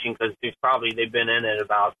situation because they've been in it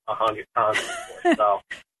about 100 times before. So,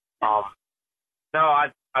 no,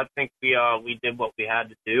 I think we did what we had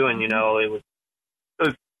to do, and it was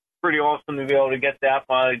pretty awesome to be able to get that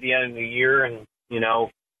by the end of the year, and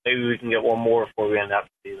maybe we can get one more before we end up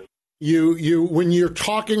the season. You when you're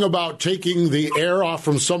talking about taking the air off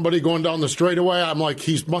from somebody going down the straightaway, I'm like,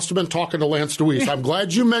 he must have been talking to Lance Deweese. I'm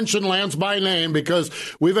glad you mentioned Lance by name because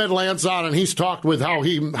we've had Lance on and he's talked with how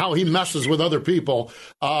he messes with other people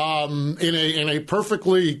in a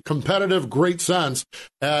perfectly competitive, great sense.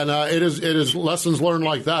 And it is lessons learned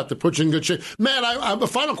like that put you in good shape. Man, I have a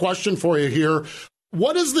final question for you here.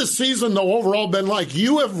 What has this season, though, overall been like?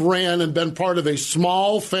 You have ran and been part of a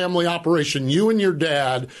small family operation, you and your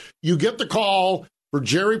dad. You get the call for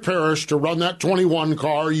Jerry Parrish to run that 21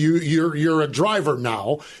 car. You're a driver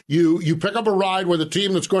now. You pick up a ride with a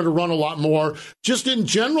team that's going to run a lot more. Just in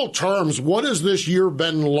general terms, what has this year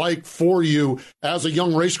been like for you as a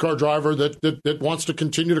young race car driver that wants to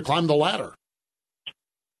continue to climb the ladder?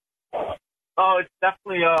 Oh, it's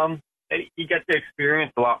definitely you get to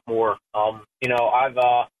experience a lot more.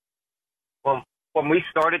 When we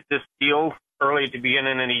started this deal early at the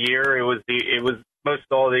beginning of the year, it was most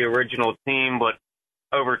all the original team, but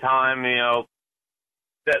over time,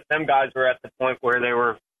 them guys were at the point where they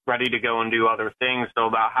were ready to go and do other things. So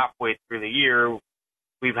about halfway through the year,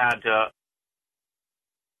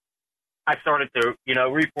 I started to,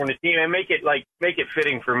 reform the team and make it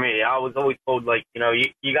fitting for me. I was always told,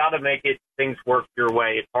 you got to make things work your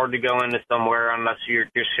way. It's hard to go into somewhere unless you're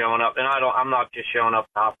just showing up. And I'm not just showing up,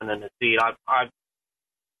 hopping in the seat. I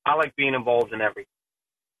like being involved in everything.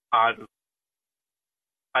 I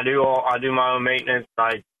do my own maintenance.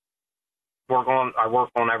 I work on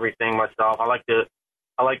everything myself. I like to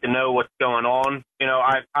know what's going on.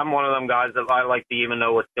 I'm one of them guys that I like to even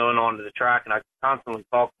know what's going on to the track, and I constantly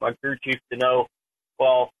talk to my crew chief to know,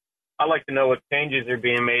 I like to know what changes are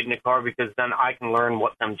being made in the car because then I can learn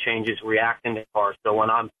what them changes react in the car. So when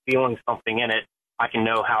I'm feeling something in it, I can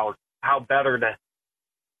know how better to,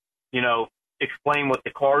 explain what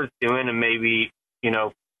the car is doing and maybe,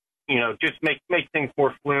 just make things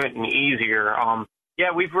more fluent and easier.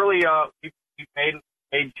 We've really, we've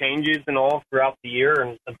made changes and all throughout the year,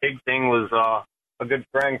 and the big thing was a good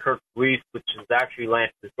friend, Kirk Luis, which is actually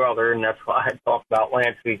Lance's brother, and that's why I talk about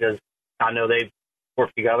Lance because I know they've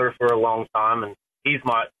worked together for a long time, and he's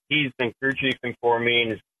been crew chiefing for me,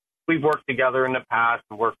 and we've worked together in the past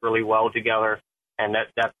and worked really well together, and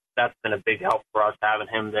that's been a big help for us having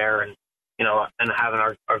him there, and and having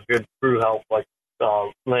our good crew help like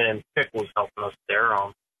Lynn and Pickles helping us there.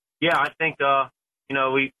 I think we're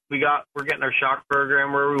getting our shock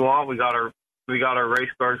program where we want. We got our race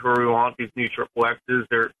cars where we want. These new Triple X's,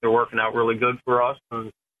 they're working out really good for us.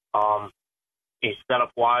 And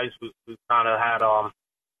setup wise, we've kind of had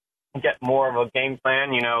get more of a game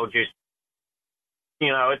plan. It's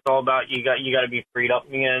all about you got to be freed up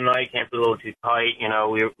in the end of the night. Can't be a little too tight.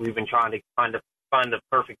 We've been trying to find the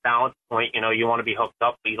perfect balance point. You want to be hooked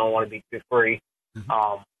up, but you don't want to be too free. Mm-hmm.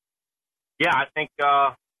 I think.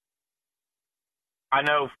 I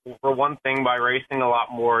know for one thing, by racing a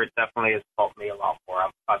lot more, it definitely has helped me a lot more.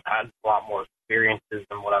 I've had a lot more experiences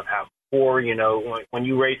than what I've had before. When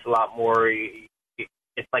you race a lot more,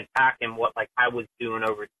 it's like packing what I was doing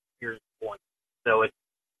over years before. So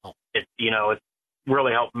it's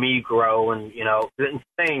really helped me grow, and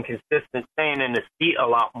staying consistent, staying in the seat a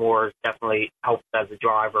lot more definitely helps as a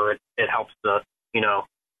driver. It helps to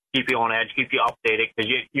keep you on edge, keep you updated,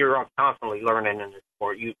 because you're constantly learning in this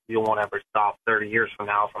sport. You won't ever stop. 30 years from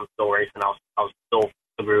now, if I'm still racing, I'll still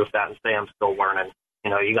agree with that and say I'm still learning.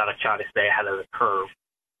 You got to try to stay ahead of the curve.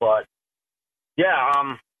 But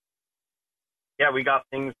yeah, we got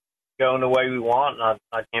things going the way we want. And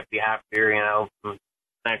I can't be happier.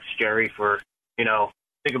 Thanks, Jerry, for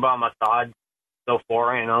think about my side so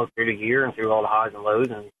far. Through the year and through all the highs and lows,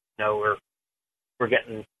 and we're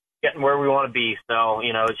getting where we want to be. So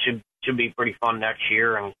it should be pretty fun next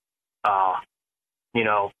year. And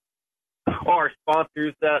our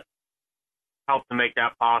sponsors that help to make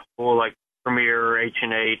that possible, like Premier,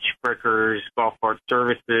 H&H, Frickers, Golf Cart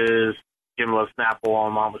Services, Jim Lowe Snapple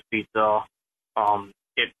on Mama's Pizza.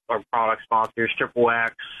 Our product sponsors, Triple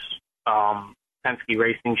X, Penske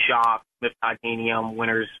Racing Shop, Smith Titanium,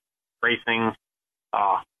 Winners Racing,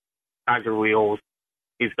 Tiger Wheels.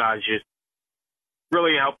 These guys just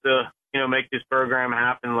really help to, make this program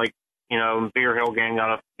happen. Like, Beer Hill Gang,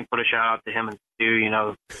 got to put a shout out to him and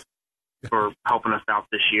Stu, for helping us out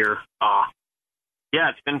this year.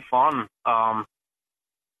 It's been fun.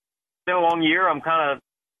 It's been a long year. I'm kind of,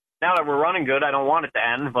 now that we're running good, I don't want it to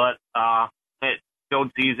end, but it's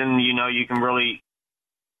field season, you can really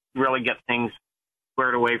get things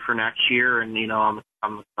squared away for next year, and,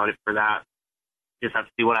 I'm excited for that. Just have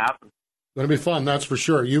to see what happens. Going to be fun, that's for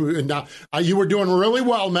sure. You were doing really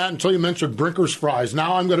well, Matt, until you mentioned Brinker's fries.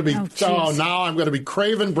 Now I'm going to be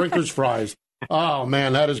craving Brinker's fries. Oh,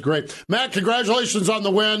 man, that is great. Matt, congratulations on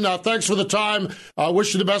the win. Thanks for the time.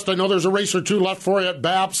 Wish you the best. I know there's a race or two left for you at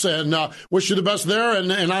BAPS, and wish you the best there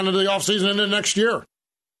and on to the offseason into next year.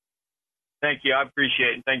 Thank you. I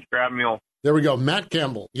appreciate it. Thank you for having me on. There we go. Matt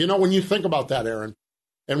Campbell. When you think about that, Aaron,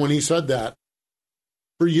 and when he said that,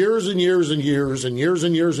 for years and years and years and years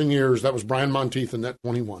and years and years, that was Brian Monteith in that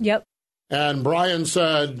 21. Yep. And Brian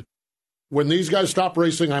said, when these guys stop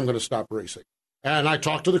racing, I'm going to stop racing. And I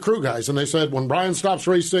talked to the crew guys, and they said, when Brian stops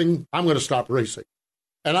racing, I'm going to stop racing.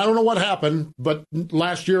 And I don't know what happened, but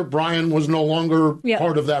last year, Brian was no longer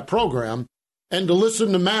part of that program. And to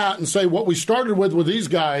listen to Matt and say what we started with these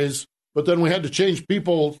guys, but then we had to change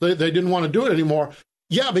people, they didn't want to do it anymore.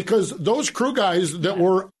 Yeah, because those crew guys that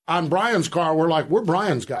were on Brian's car were like, we're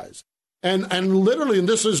Brian's guys. And literally, and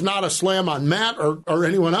this is not a slam on Matt or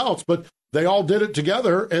anyone else, but they all did it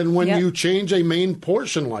together. And when you change a main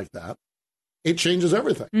portion like that, it changes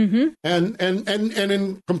everything. Mm-hmm. And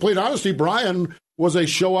in complete honesty, Brian was a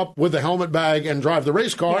show up with the helmet bag and drive the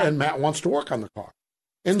race car, and Matt wants to work on the car.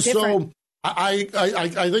 And so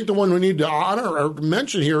I think the one we need to honor or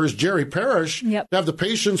mention here is Jerry Parrish, to have the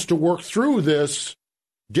patience to work through this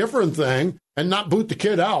different thing and not boot the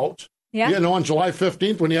kid out. On July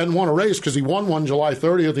 15th when he hadn't won a race, because he won one July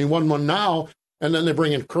 30th, he won one now, and then they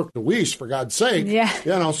bring in Kirk DeWeese, for God's sake.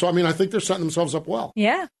 So I think they're setting themselves up well.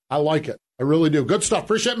 I like it. I really do. Good stuff.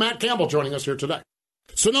 Appreciate Matt Campbell joining us here today.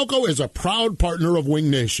 Sunoco is a proud partner of Wing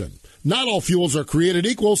Nation. Not all fuels are created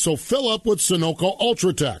equal, so fill up with Sunoco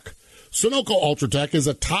Ultratech. Sunoco Ultratech is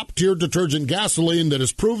a top-tier detergent gasoline that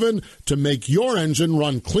is proven to make your engine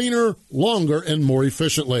run cleaner, longer, and more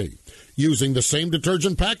efficiently. Using the same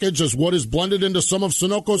detergent package as what is blended into some of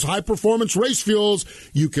Sunoco's high-performance race fuels,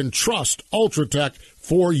 you can trust Ultratech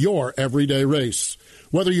for your everyday race.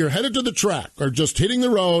 Whether you're headed to the track or just hitting the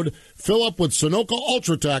road, fill up with Sunoco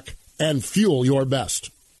Ultratech and fuel your best.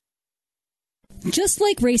 Just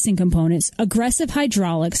like racing components, Aggressive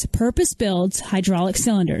Hydraulics purpose builds hydraulic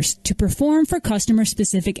cylinders to perform for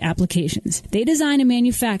customer-specific applications. They design and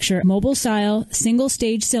manufacture mobile-style,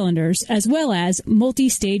 single-stage cylinders as well as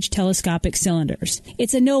multi-stage telescopic cylinders.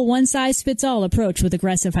 It's a no one-size-fits-all approach with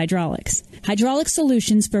Aggressive Hydraulics. Hydraulic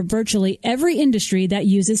solutions for virtually every industry that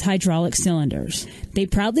uses hydraulic cylinders. They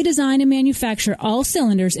proudly design and manufacture all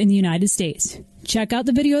cylinders in the United States. Check out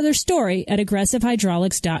the video of their story at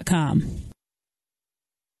aggressivehydraulics.com.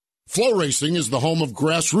 Flow Racing is the home of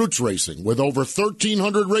grassroots racing, with over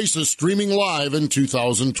 1,300 races streaming live in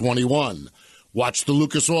 2021. Watch the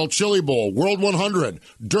Lucas Oil Chili Bowl, World 100,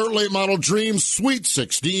 Dirt Late Model Dreams, Sweet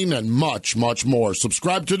 16, and much, much more.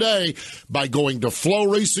 Subscribe today by going to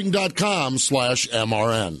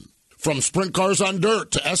flowracing.com/MRN. From sprint cars on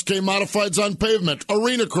dirt to SK Modifieds on pavement,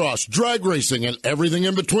 arena cross, drag racing, and everything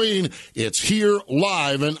in between, it's here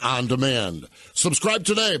live and on demand. Subscribe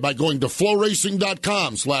today by going to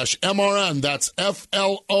flowracing.com/MRN. That's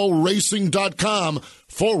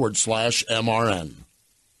FLOracing.com/MRN.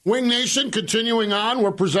 Wing Nation, continuing on,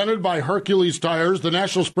 we're presented by Hercules Tires, the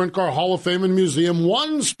National Sprint Car Hall of Fame and Museum,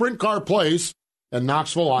 one sprint car place in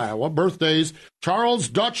Knoxville, Iowa. Birthdays: Charles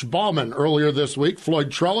Dutch Bauman earlier this week,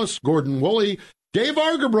 Floyd Trellis, Gordon Woolley, Dave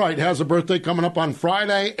Argerbright has a birthday coming up on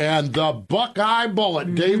Friday, and the Buckeye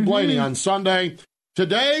Bullet, Dave Blaney, on Sunday.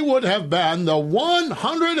 Today would have been the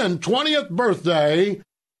 120th birthday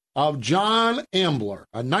of John Ambler,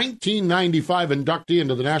 a 1995 inductee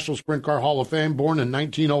into the National Sprint Car Hall of Fame, born in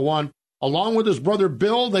 1901. Along with his brother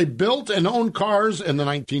Bill, they built and owned cars in the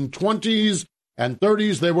 1920s and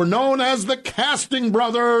 30s. They were known as the Casting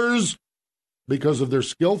Brothers because of their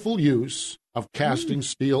skillful use of casting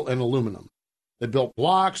steel and aluminum. They built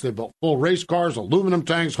blocks, they built full race cars, aluminum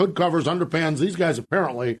tanks, hood covers, underpans. These guys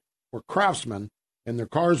apparently were craftsmen, and their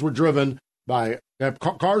cars were driven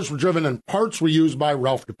and parts were used by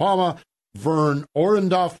Ralph De Palma, Vern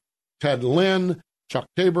Orenduff, Ted Lynn, Chuck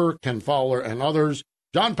Tabor, Ken Fowler, and others.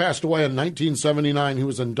 John passed away in 1979. He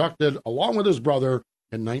was inducted, along with his brother,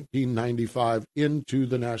 in 1995 into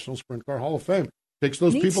the National Sprint Car Hall of Fame. Takes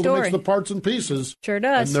those people to mix the parts and pieces. Sure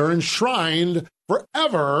does. And they're enshrined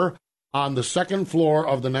forever on the second floor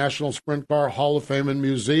of the National Sprint Car Hall of Fame and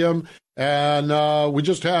Museum. And we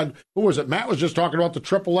just had, who was it? Matt was just talking about the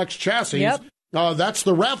Triple X chassis. Yep. That's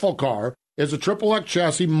the raffle car. It's a Triple X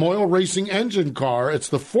chassis Moyle Racing engine car. It's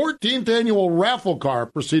the 14th annual raffle car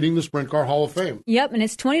preceding the Sprint Car Hall of Fame. Yep, and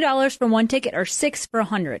it's $20 for one ticket or $6 for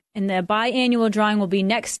 100. And the biannual drawing will be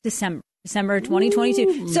next December 2022.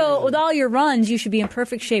 Ooh, so with all your runs, you should be in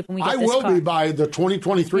perfect shape when we get this car. I will be by the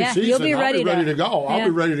 2023 season. You'll be ready to go. I'll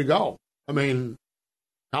be ready to go. I mean,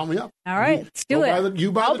 count me up. All right, let's do it.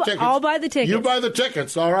 You buy the tickets. I'll buy the tickets. You buy the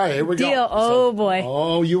tickets. All right, here we go. Deal. Oh, boy.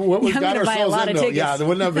 Oh, what we've got ourselves into. Yeah,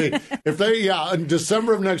 wouldn't that be? If they, in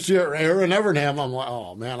December of next year, Aaron Evernham, I'm like,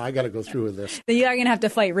 oh, man, I got to go through with this. Then you are going to have to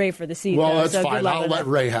fight Ray for the seat. Well, though, that's so fine. I'll let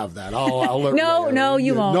Ray have that. I'll let No,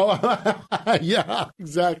 you won't. No, yeah,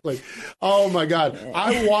 exactly. Oh, my God.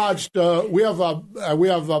 I watched, we have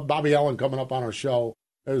Bobby Allen coming up on our show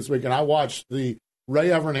this week, and I watched the Ray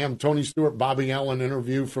Evernham, Tony Stewart, Bobby Allen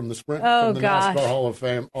interview from the NASCAR Hall of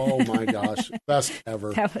Fame. Oh, my gosh. Best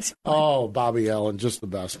ever. That was fun. Oh, Bobby Allen, just the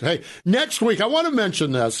best. Hey, next week, I want to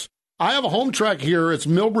mention this. I have a home track here. It's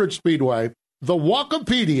Millbridge Speedway. The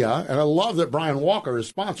Walkopedia, and I love that Brian Walker is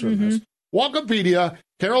sponsoring this. Walkopedia,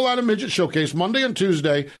 Carolina Midget Showcase, Monday and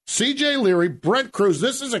Tuesday. C.J. Leary, Brent Cruz.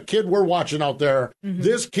 This is a kid we're watching out there.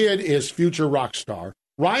 This kid is future rock star.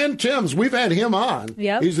 Ryan Timms, we've had him on.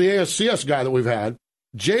 Yep. He's the ASCS guy that we've had.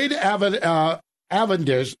 Jade Avadizian.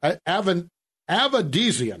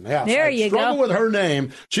 Yes, there you go. I struggle with her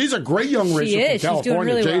name. She's a great young racer from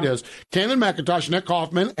California. Really Jade well. is. Cannon McIntosh, Nick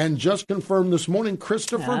Hoffman, and just confirmed this morning,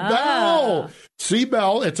 Christopher Bell. See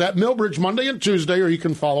Bell. It's at Millbridge Monday and Tuesday, or you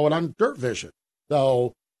can follow it on Dirt Vision.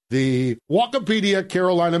 So the Walkopedia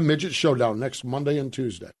Carolina Midget Showdown next Monday and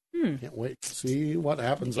Tuesday. Can't wait to see what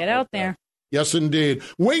happens. Get out there. Yes, indeed.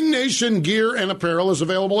 Wing Nation gear and apparel is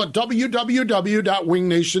available at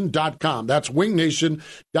www.wingnation.com. That's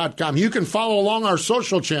wingnation.com. You can follow along our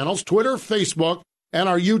social channels, Twitter, Facebook, and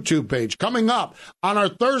our YouTube page. Coming up on our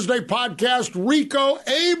Thursday podcast, Rico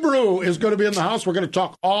Abreu is going to be in the house. We're going to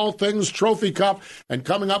talk all things Trophy Cup. And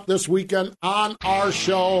coming up this weekend on our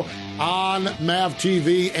show on MAV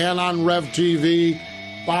TV and on Rev TV,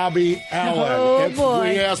 Bobby Allen. Oh,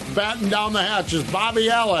 boy. Yes, batten down the hatches. Bobby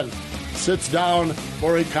Allen sits down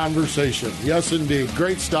for a conversation. Yes, indeed.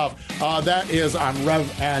 Great stuff. That is on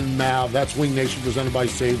Rev and Mav. That's Wing Nation presented by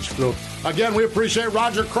Sage Group. Again, we appreciate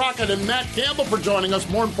Roger Crockett and Matt Campbell for joining us.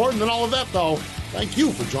 More important than all of that, though, thank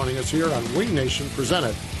you for joining us here on Wing Nation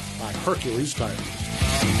presented by Hercules Tires.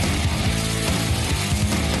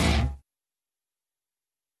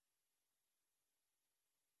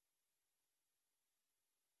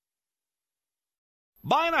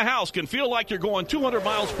 Buying a house can feel like you're going 200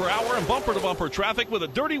 miles per hour in bumper-to-bumper traffic with a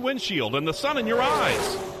dirty windshield and the sun in your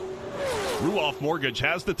eyes. Ruoff Mortgage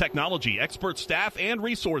has the technology, expert staff, and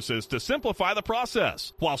resources to simplify the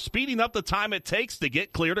process while speeding up the time it takes to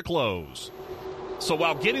get clear to close. So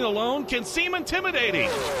while getting a loan can seem intimidating,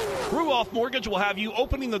 Ruoff Mortgage will have you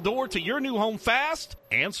opening the door to your new home fast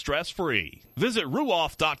and stress-free. Visit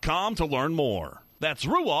ruoff.com to learn more. That's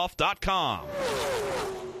ruoff.com.